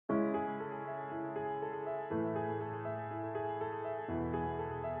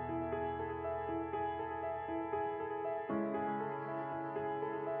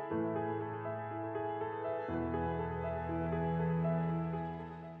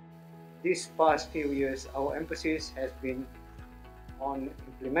These past few years, our emphasis has been on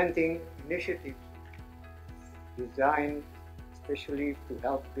implementing initiatives designed especially to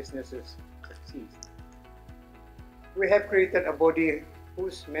help businesses succeed. We have created a body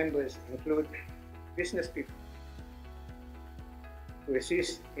whose members include business people to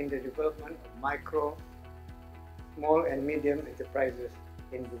assist in the development of micro, small and medium enterprises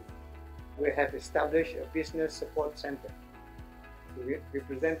in Brunei. We have established a business support center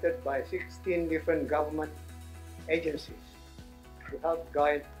represented by 16 different government agencies to help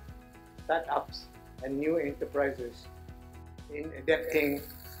guide startups and new enterprises in adapting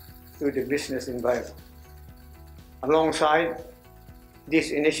to the business environment. Alongside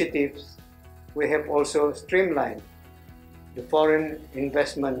these initiatives, we have also streamlined the foreign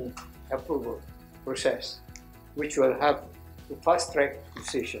investment approval process, which will help to fast-track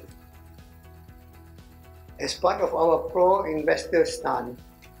decisions. As part of our pro-investor stand,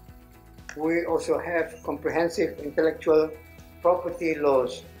 we also have comprehensive intellectual property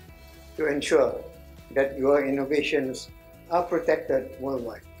laws to ensure that your innovations are protected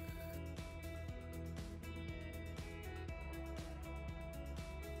worldwide.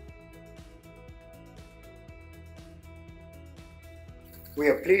 We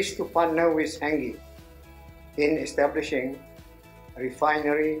are pleased to partner with Hengyi in establishing a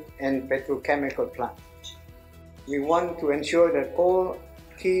refinery and petrochemical plant. We want to ensure that all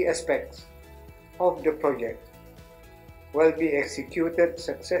key aspects of the project will be executed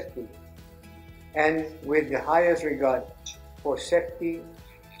successfully and with the highest regard for safety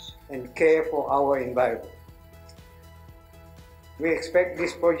and care for our environment. We expect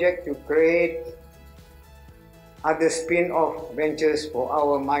this project to create other spin-off ventures for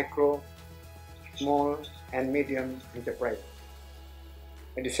our micro, small and medium enterprises.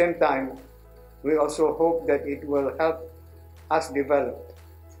 At the same time, we also hope that it will help us develop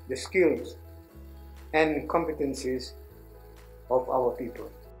the skills and competencies of our people.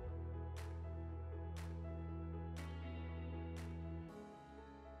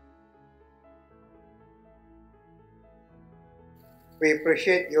 We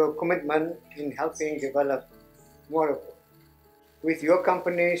appreciate your commitment in helping develop Morocco. With your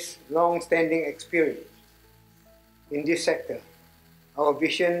company's long-standing experience in this sector, our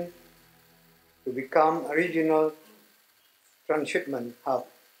vision to become a regional transshipment hub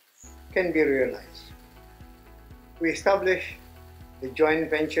can be realized. We established a joint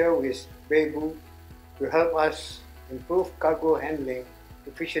venture with Beibu to help us improve cargo handling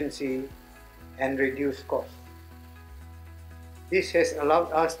efficiency and reduce costs. This has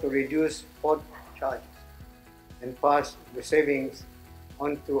allowed us to reduce port charges and pass the savings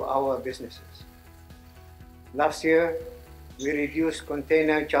on to our businesses. Last year, we reduced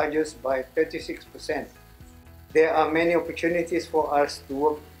container charges by 36%. There are many opportunities for us to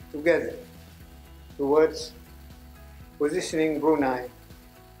work together towards positioning Brunei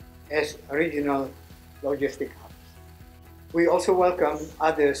as a regional logistic hub. We also welcome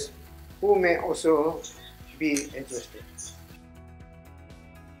others who may also be interested.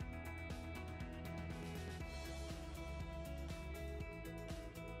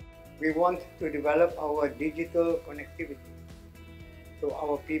 We want to develop our digital connectivity so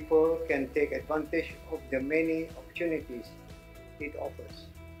our people can take advantage of the many opportunities it offers.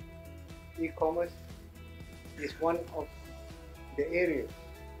 E-commerce is one of the areas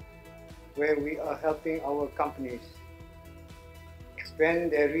where we are helping our companies expand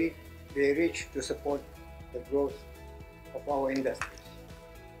their reach to support the growth of our industries.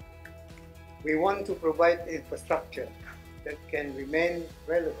 We want to provide infrastructure that can remain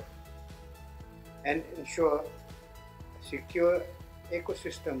relevant and ensure a secure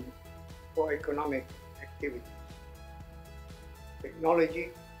ecosystem for economic activities.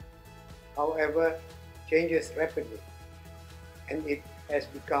 Technology, however, changes rapidly, and it has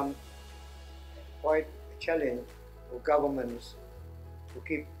become quite a challenge for governments to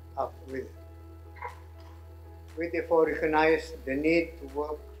keep up with it. We therefore recognize the need to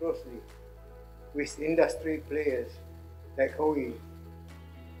work closely with industry players like Huawei.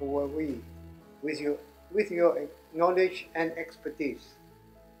 With your knowledge and expertise,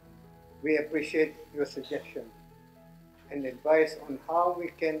 we appreciate your suggestion and advice on how we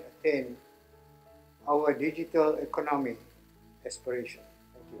can attain our digital economy aspirations.